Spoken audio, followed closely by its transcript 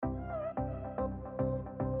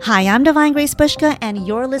Hi, I'm Divine Grace Bushka, and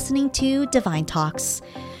you're listening to Divine Talks.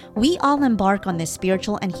 We all embark on this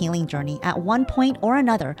spiritual and healing journey at one point or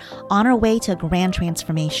another on our way to a grand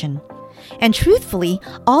transformation. And truthfully,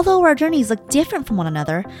 although our journeys look different from one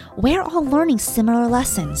another, we're all learning similar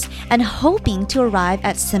lessons and hoping to arrive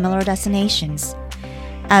at similar destinations.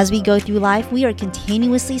 As we go through life, we are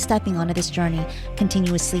continuously stepping onto this journey,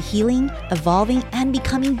 continuously healing, evolving, and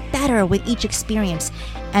becoming better with each experience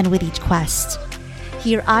and with each quest.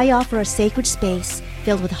 Here, I offer a sacred space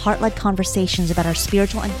filled with heart-led conversations about our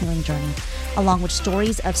spiritual and healing journey, along with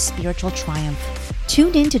stories of spiritual triumph.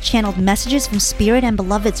 Tune in to channeled messages from spirit and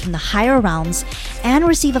beloveds from the higher realms and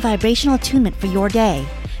receive a vibrational attunement for your day.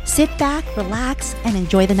 Sit back, relax, and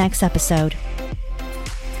enjoy the next episode.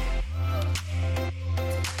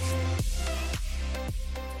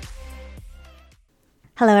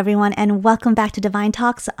 Hello, everyone, and welcome back to Divine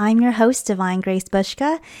Talks. I'm your host, Divine Grace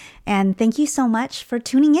Bushka, and thank you so much for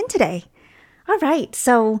tuning in today. All right,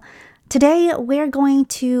 so today we're going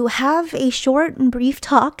to have a short and brief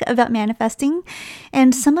talk about manifesting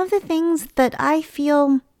and some of the things that I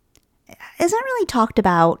feel isn't really talked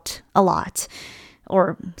about a lot,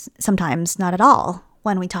 or sometimes not at all,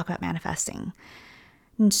 when we talk about manifesting.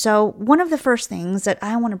 And so one of the first things that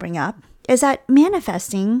I want to bring up is that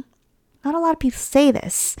manifesting, not a lot of people say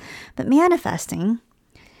this, but manifesting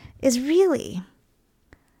is really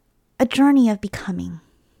a journey of becoming,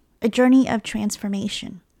 a journey of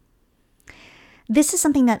transformation. This is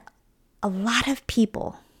something that a lot of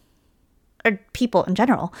people, or people in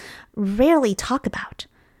general, rarely talk about.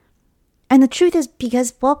 And the truth is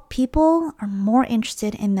because, people are more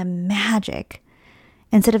interested in the magic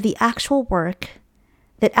instead of the actual work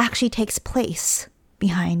that actually takes place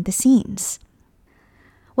behind the scenes.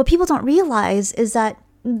 What people don't realize is that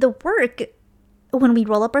the work, when we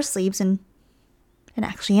roll up our sleeves and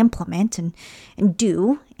actually implement and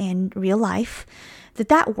do in real life,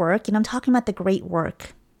 that work, and I'm talking about the great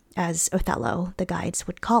work, as Othello, the guides,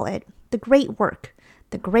 would call it, the great work,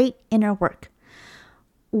 the great inner work.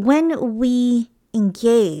 When we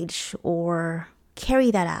engage or carry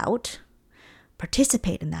that out,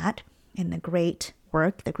 participate in that, in the great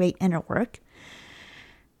work, the great inner work,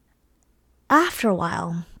 after a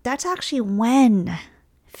while, that's actually when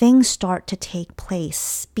things start to take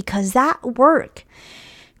place, because that work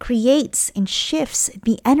creates and shifts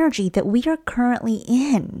the energy that we are currently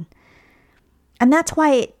in. And that's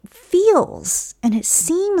why it feels and it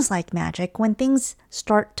seems like magic when things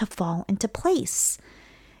start to fall into place,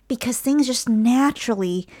 because things just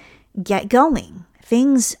naturally get going.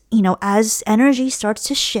 Things, as energy starts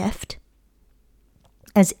to shift,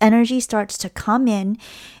 as energy starts to come in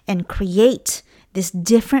and create this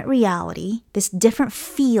different reality, this different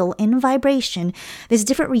feel in vibration, this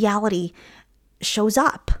different reality shows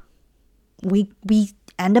up. We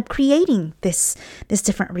end up creating this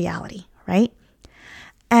different reality, right?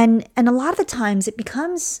 And a lot of the times it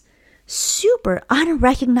becomes super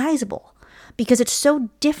unrecognizable because it's so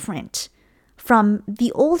different from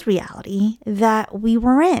the old reality that we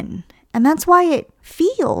were in. And that's why it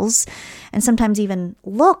feels and sometimes even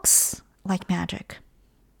looks like magic.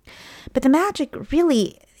 But the magic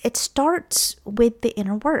really, it starts with the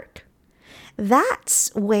inner work.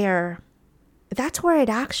 That's where it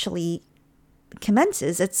actually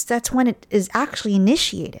commences. That's when it is actually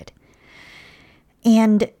initiated.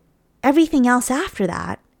 And everything else after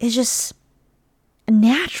that is just a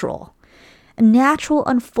natural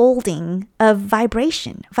unfolding of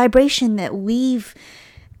vibration that we've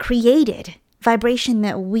created, vibration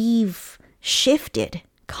that we've shifted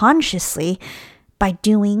consciously by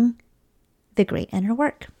doing the great inner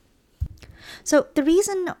work. So the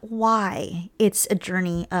reason why it's a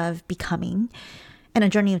journey of becoming and a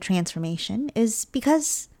journey of transformation is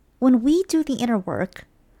because when we do the inner work,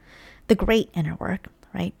 the great inner work,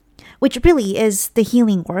 right, which really is the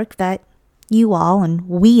healing work that you all and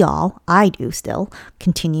we all, I do still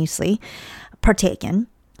continuously partake in,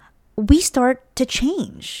 we start to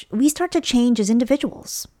change. We start to change as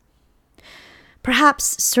individuals.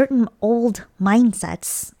 Perhaps certain old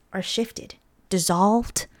mindsets are shifted,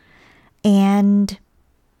 dissolved, and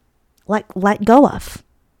let go of,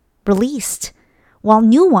 released, while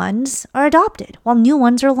new ones are adopted, while new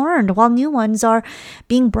ones are learned, while new ones are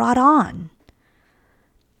being brought on.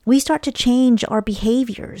 We start to change our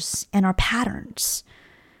behaviors and our patterns,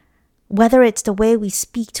 whether it's the way we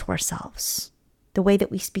speak to ourselves, the way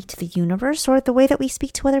that we speak to the universe, or the way that we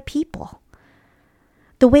speak to other people.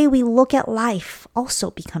 The way we look at life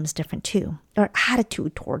also becomes different too. Our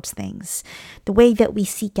attitude towards things, the way that we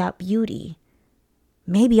seek out beauty.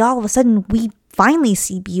 Maybe all of a sudden we finally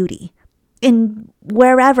see beauty in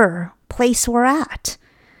wherever place we're at.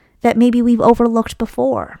 that maybe we've overlooked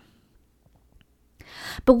before.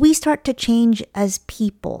 But we start to change as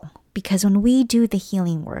people because when we do the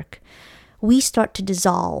healing work, we start to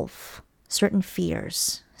dissolve certain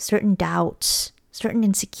fears, certain doubts, certain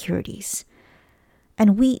insecurities.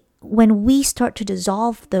 And when we start to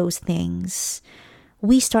dissolve those things,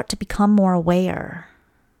 we start to become more aware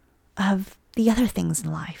of the other things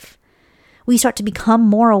in life. We start to become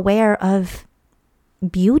more aware of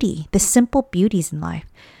beauty, the simple beauties in life.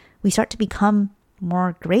 We start to become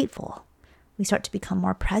more grateful. We start to become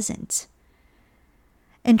more present.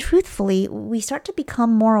 And truthfully, we start to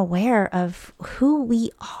become more aware of who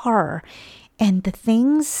we are and the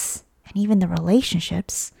things and even the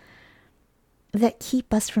relationships that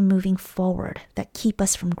keep us from moving forward, that keep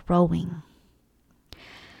us from growing.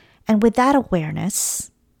 And with that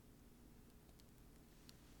awareness,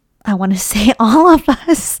 I want to say all of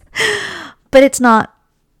us, but that's not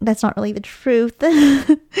really the truth.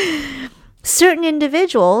 Certain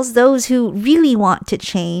individuals, those who really want to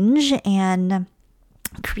change and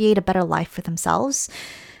create a better life for themselves,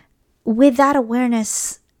 with that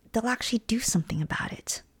awareness, they'll actually do something about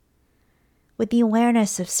it. With the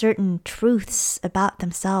awareness of certain truths about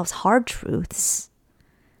themselves, hard truths,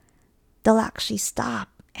 they'll actually stop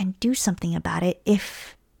and do something about it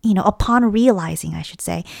upon realizing, I should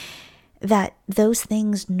say, that those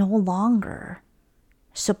things no longer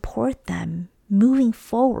support them moving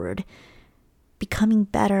forward, becoming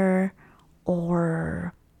better,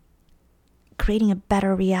 or creating a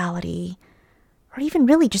better reality, or even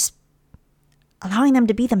really just allowing them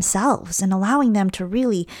to be themselves and allowing them to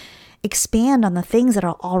really expand on the things that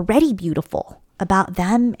are already beautiful about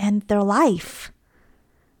them and their life.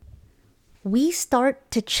 We start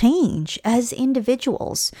to change as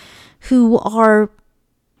individuals who are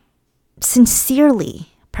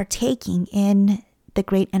sincerely partaking in the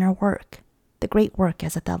great inner work, the great work,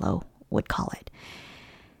 as Othello would call it.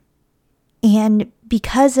 And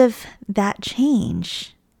because of that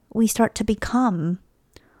change, we start to become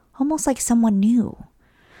almost like someone new.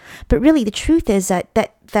 But really, the truth is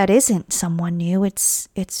that isn't someone new. It's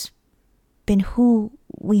been who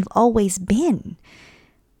we've always been,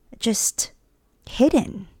 just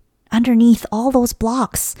hidden underneath all those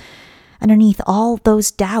blocks, underneath all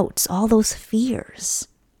those doubts, all those fears.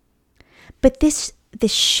 But this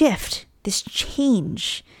shift, this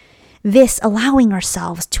change, this allowing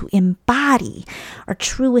ourselves to embody our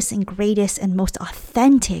truest and greatest and most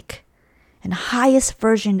authentic and highest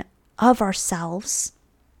version of ourselves,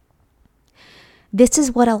 this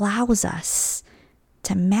is what allows us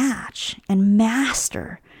to match and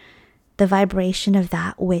master the vibration of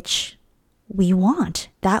that which we want,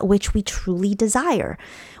 that which we truly desire,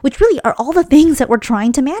 which really are all the things that we're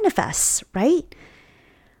trying to manifest, right?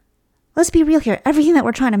 Let's be real here. Everything that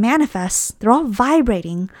we're trying to manifest, they're all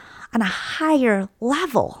vibrating on a higher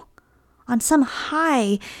level, on some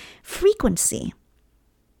high frequency.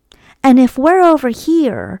 And if we're over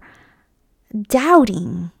here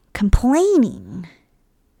doubting, complaining,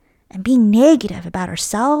 and being negative about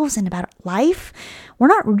ourselves and about life, we're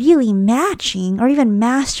not really matching or even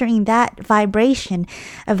mastering that vibration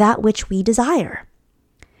of that which we desire.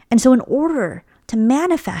 And so in order to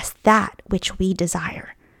manifest that which we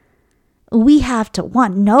desire, we have to,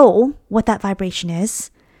 one, know what that vibration is.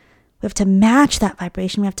 We have to match that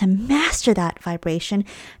vibration. We have to master that vibration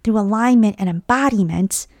through alignment and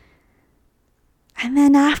embodiment. And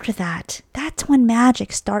then after that, that's when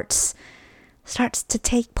magic starts to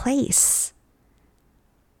take place.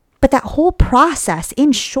 But that whole process,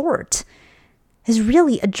 in short, is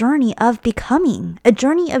really a journey of becoming, a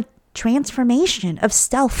journey of transformation, of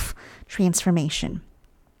self-transformation.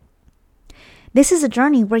 This is a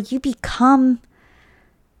journey where you become,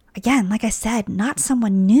 again, like I said, not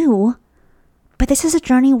someone new, but this is a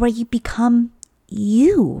journey where you become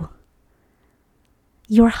you.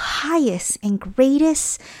 Your highest and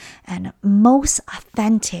greatest and most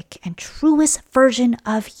authentic and truest version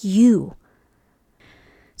of you.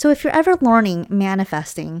 So if you're ever learning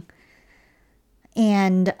manifesting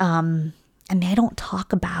and they don't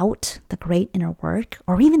talk about the great inner work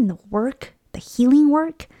or even the work, the healing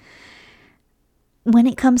work, when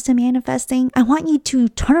it comes to manifesting, I want you to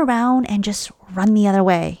turn around and just run the other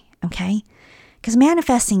way, okay? Because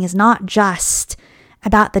manifesting is not just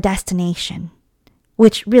about the destination,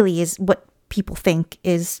 which really is what people think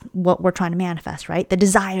is what we're trying to manifest, right? The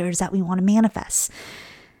desires that we want to manifest.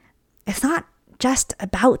 It's not just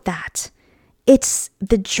about that. It's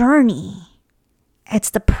the journey.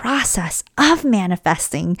 It's the process of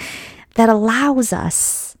manifesting that allows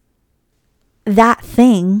us that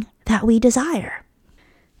thing that we desire.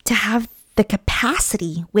 To have the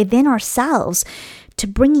capacity within ourselves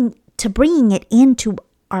bringing it into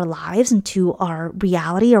our lives, into our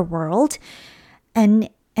reality or world, and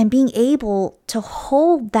being able to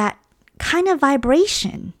hold that kind of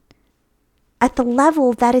vibration at the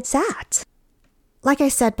level that it's at. Like I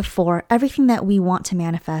said before, everything that we want to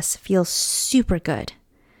manifest feels super good,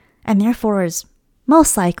 and therefore is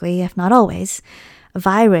most likely, if not always,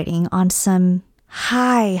 vibrating on some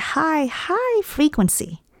high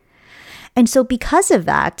frequency. And so because of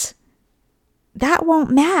that, that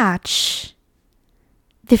won't match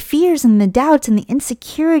the fears and the doubts and the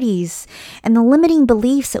insecurities and the limiting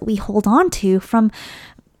beliefs that we hold on to from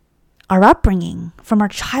our upbringing, from our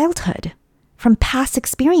childhood, from past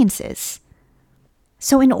experiences.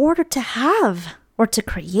 So in order to have or to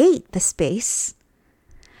create the space,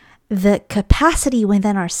 the capacity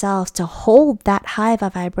within ourselves to hold that high of a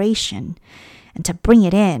vibration and to bring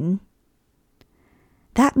it in,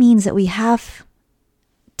 that means that we have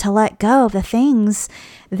to let go of the things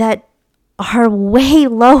that are way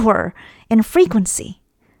lower in frequency.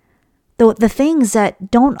 The things that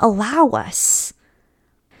don't allow us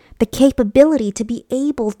the capability to be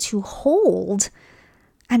able to hold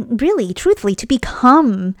and really, truthfully, to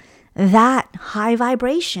become that high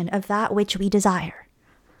vibration of that which we desire.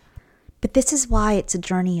 But this is why it's a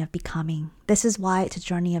journey of becoming. This is why it's a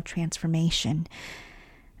journey of transformation.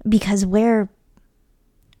 Because we're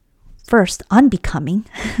first unbecoming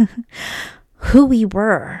who we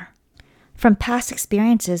were from past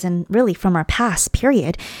experiences and really from our past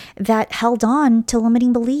period that held on to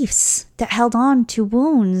limiting beliefs, that held on to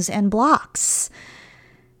wounds and blocks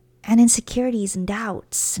and insecurities and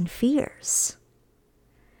doubts and fears.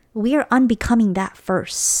 We are unbecoming that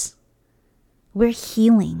first. We're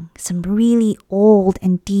healing some really old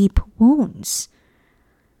and deep wounds.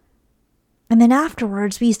 And then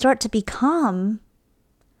afterwards, we start to become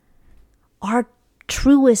our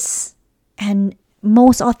truest and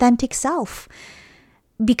most authentic self.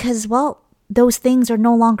 Because, well, those things are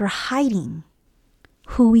no longer hiding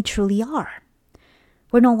who we truly are.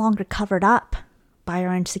 We're no longer covered up by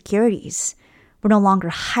our insecurities. We're no longer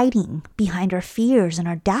hiding behind our fears and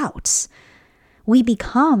our doubts. We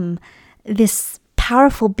become this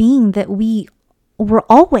powerful being that we were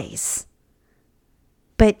always,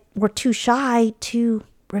 but we're too shy to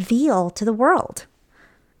reveal to the world.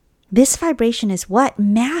 This vibration is what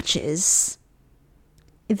matches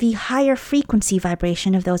the higher frequency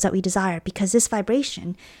vibration of those that we desire, because this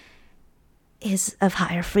vibration is of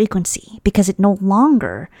higher frequency, because it no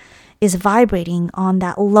longer is vibrating on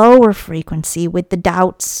that lower frequency with the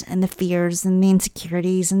doubts and the fears and the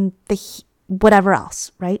insecurities and the whatever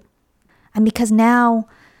else, right? And because now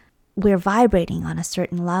we're vibrating on a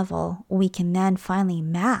certain level, we can then finally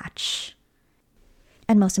match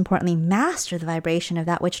and most importantly, master the vibration of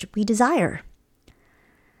that which we desire.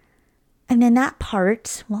 And then that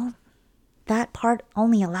part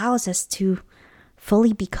only allows us to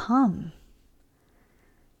fully become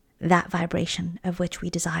that vibration of which we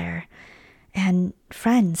desire. And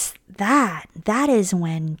friends, that is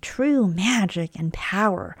when true magic and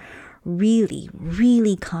power really,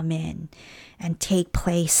 really come in and take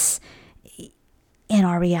place in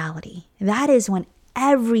our reality. That is when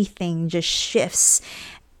everything just shifts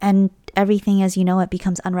and everything as you know it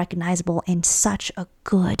becomes unrecognizable in such a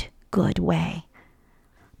good way.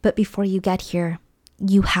 But before you get here,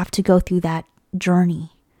 you have to go through that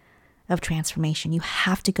journey of transformation. You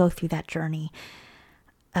have to go through that journey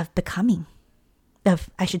of becoming,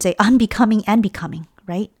 unbecoming and becoming,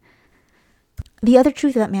 right? The other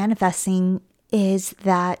truth about manifesting is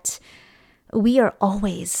that we are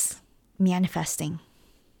always manifesting.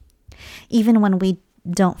 Even when we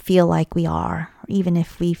don't feel like we are, or even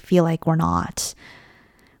if we feel like we're not,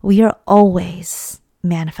 we are always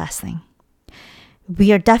manifesting.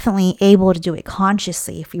 We are definitely able to do it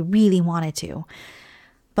consciously if we really wanted to.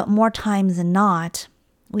 But more times than not,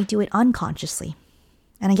 we do it unconsciously.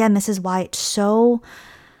 And again, this is why it's so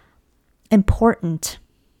important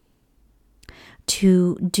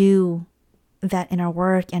to do that inner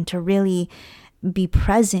work and to really be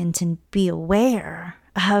present and be aware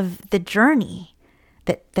of the journey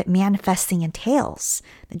that manifesting entails,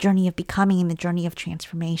 the journey of becoming and the journey of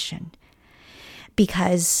transformation.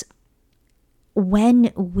 Because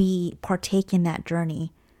when we partake in that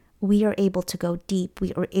journey, we are able to go deep.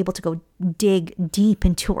 We are able to go dig deep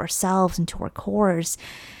into ourselves, into our cores,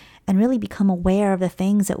 and really become aware of the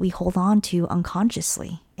things that we hold on to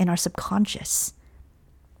unconsciously in our subconscious.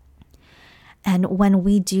 And when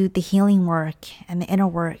we do the healing work and the inner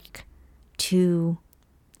work to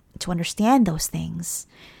understand those things,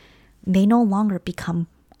 they no longer become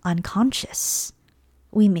unconscious.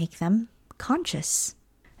 We make them conscious.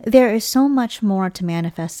 There is so much more to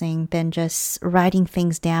manifesting than just writing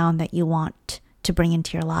things down that you want to bring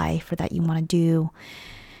into your life or that you want to do.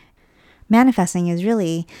 Manifesting is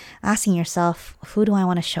really asking yourself, who do I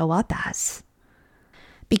want to show up as?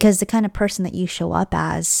 Because the kind of person that you show up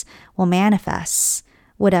as will manifest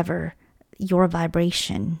whatever your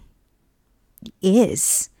vibration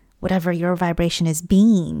is, whatever your vibration is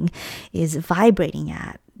vibrating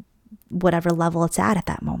at, whatever level it's at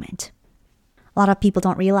that moment. A lot of people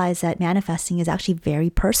don't realize that manifesting is actually very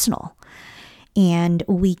personal. And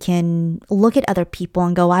we can look at other people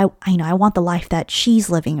and go, I want the life that she's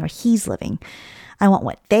living or he's living. I want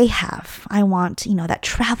what they have. I want, that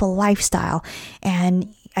travel lifestyle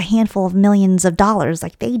and a handful of millions of dollars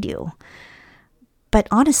like they do. But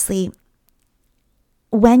honestly,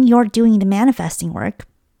 when you're doing the manifesting work,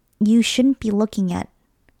 you shouldn't be looking at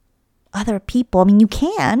other people. I mean, you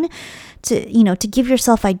can to give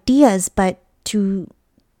yourself ideas, but to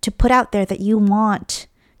put out there that you want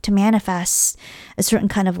to manifest a certain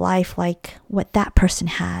kind of life like what that person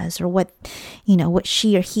has or what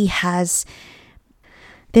she or he has.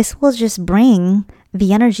 This will just bring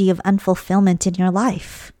the energy of unfulfillment in your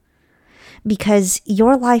life because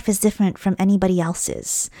your life is different from anybody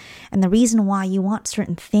else's. And the reason why you want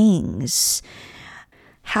certain things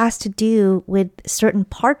has to do with certain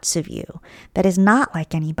parts of you that is not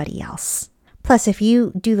like anybody else. Plus, if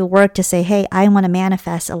you do the work to say, hey, I want to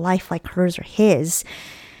manifest a life like hers or his,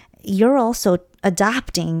 you're also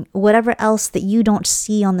adopting whatever else that you don't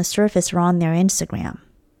see on the surface or on their Instagram.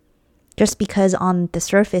 Just because on the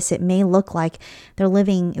surface it may look like they're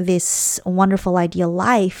living this wonderful ideal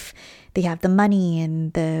life. They have the money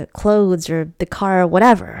and the clothes or the car or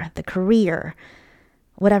whatever, the career,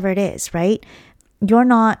 whatever it is, right? You're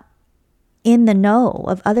not in the know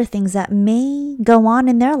of other things that may go on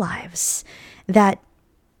in their lives that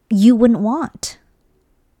you wouldn't want.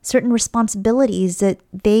 Certain responsibilities that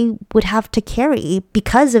they would have to carry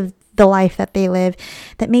because of the life that they live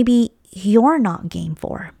that maybe you're not game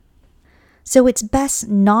for. So it's best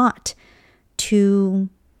not to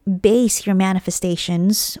base your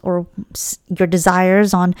manifestations or your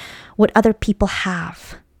desires on what other people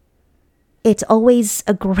have. It's always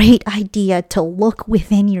a great idea to look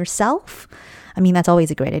within yourself. I mean, that's always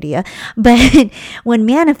a great idea. But when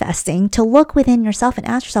manifesting, to look within yourself and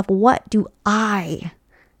ask yourself, what do I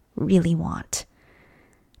really want?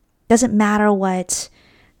 Doesn't matter what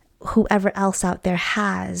whoever else out there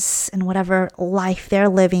has and whatever life they're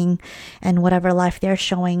living and whatever life they're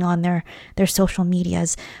showing on their social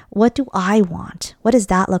medias. What do I want? What does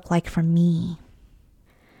that look like for me?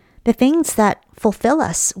 The things that fulfill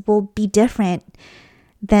us will be different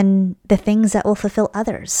than the things that will fulfill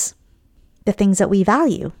others. The things that we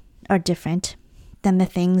value are different than the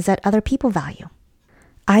things that other people value.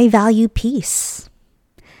 I value peace.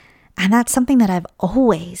 And that's something that I've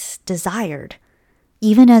always desired.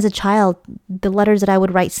 Even as a child, the letters that I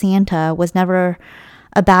would write Santa was never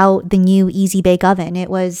about the new Easy Bake Oven. It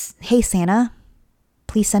was, hey, Santa,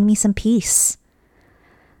 please send me some peace.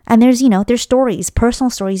 And there's stories, personal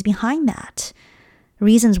stories behind that.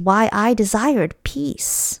 Reasons why I desired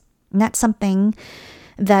peace. And that's something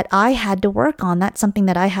that I had to work on. That's something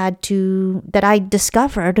that I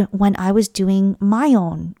discovered when I was doing my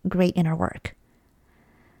own great inner work.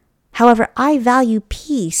 However, I value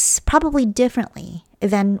peace probably differently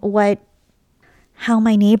than how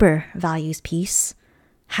my neighbor values peace,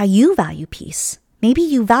 how you value peace. Maybe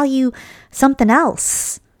you value something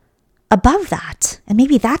else above that, and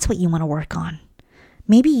maybe that's what you want to work on.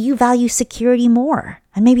 Maybe you value security more,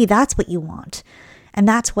 and maybe that's what you want. And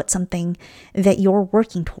that's something that you're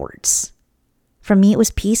working towards. For me, it was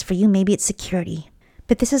peace. For you, maybe it's security.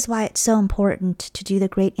 But this is why it's so important to do the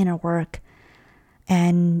great inner work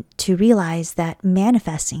and to realize that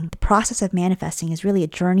manifesting, the process of manifesting, is really a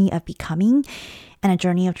journey of becoming and a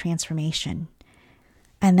journey of transformation.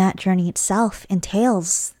 And that journey itself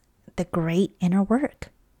entails the great inner work.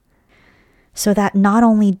 So that not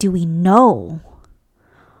only do we know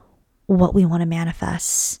what we want to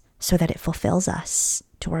manifest so that it fulfills us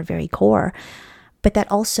to our very core, but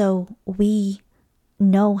that also we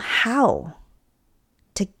know how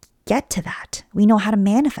to get to that. We know how to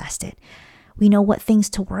manifest it. We know what things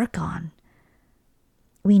to work on.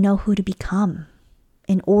 We know who to become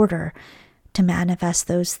in order to manifest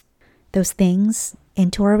those things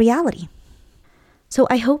into our reality. So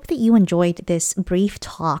I hope that you enjoyed this brief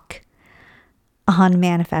talk on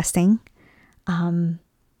manifesting.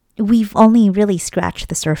 We've only really scratched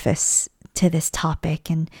the surface to this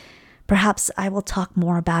topic, and perhaps I will talk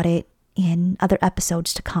more about it in other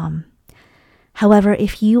episodes to come. However,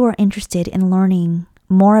 if you are interested in learning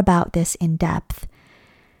more about this in depth,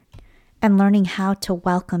 and learning how to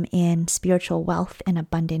welcome in spiritual wealth and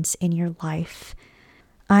abundance in your life.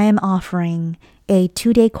 I am offering a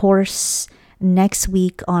 2-day course next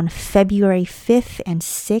week on February 5th and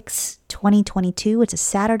 6th, 2022. It's a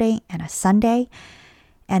Saturday and a Sunday,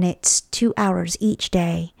 and it's 2 hours each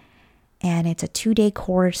day. And it's a 2-day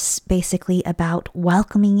course basically about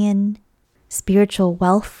welcoming in spiritual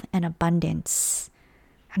wealth and abundance,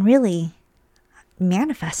 and really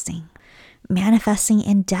manifesting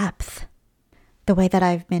in depth, the way that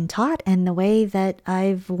I've been taught and the way that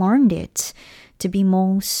I've learned it to be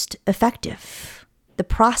most effective, the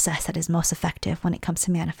process that is most effective when it comes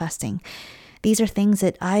to manifesting. These are things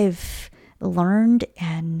that I've learned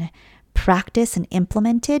and practiced and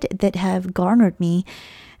implemented that have garnered me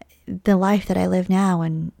the life that I live now.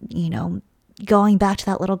 And, going back to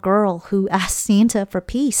that little girl who asked Santa for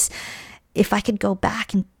peace, if I could go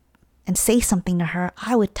back and say something to her,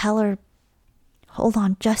 I would tell her, hold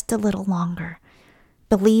on just a little longer.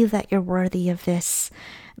 Believe that you're worthy of this,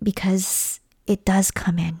 because it does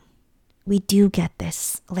come in. We do get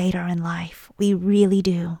this later in life. We really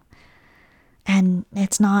do. And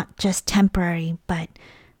it's not just temporary, but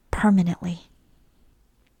permanently.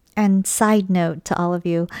 And side note to all of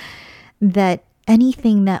you, that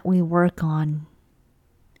anything that we work on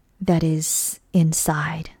that is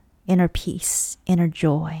inside, inner peace, inner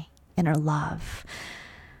joy, inner love,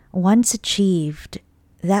 once achieved,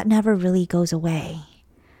 that never really goes away.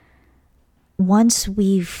 Once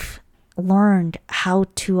we've learned how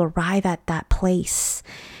to arrive at that place,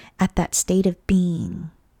 at that state of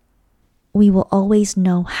being, we will always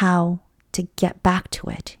know how to get back to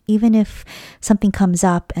it. Even if something comes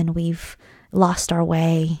up and we've lost our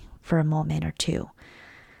way for a moment or two.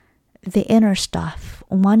 The inner stuff,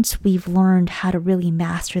 once we've learned how to really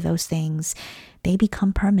master those things, they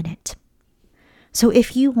become permanent. So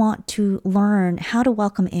if you want to learn how to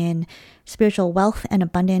welcome in spiritual wealth and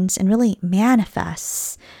abundance and really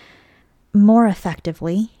manifest more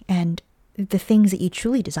effectively and the things that you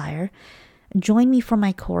truly desire, join me for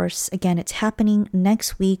my course. Again, it's happening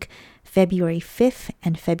next week, February 5th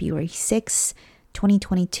and February 6th,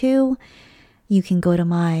 2022. You can go to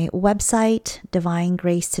my website,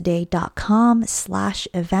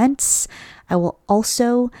 divinegracetoday.com/events. I will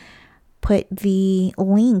also put the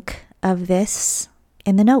link of this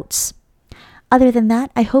in the notes. Other than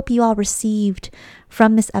that, I hope you all received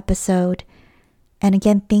from this episode. And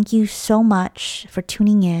again, thank you so much for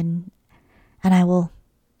tuning in. And I will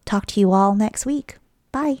talk to you all next week.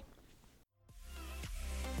 Bye.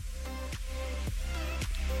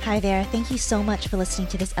 Hi there. Thank you so much for listening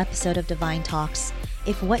to this episode of Divine Talks.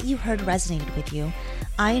 If what you heard resonated with you,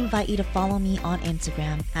 I invite you to follow me on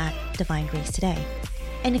Instagram at Divine Grace Today.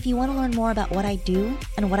 And if you want to learn more about what I do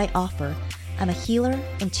and what I offer, I'm a healer,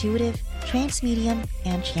 intuitive, trance medium,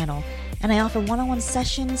 and channel. And I offer one-on-one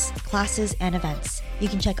sessions, classes, and events. You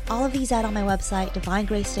can check all of these out on my website,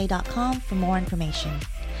 divinegracetoday.com, for more information.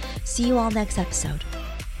 See you all next episode.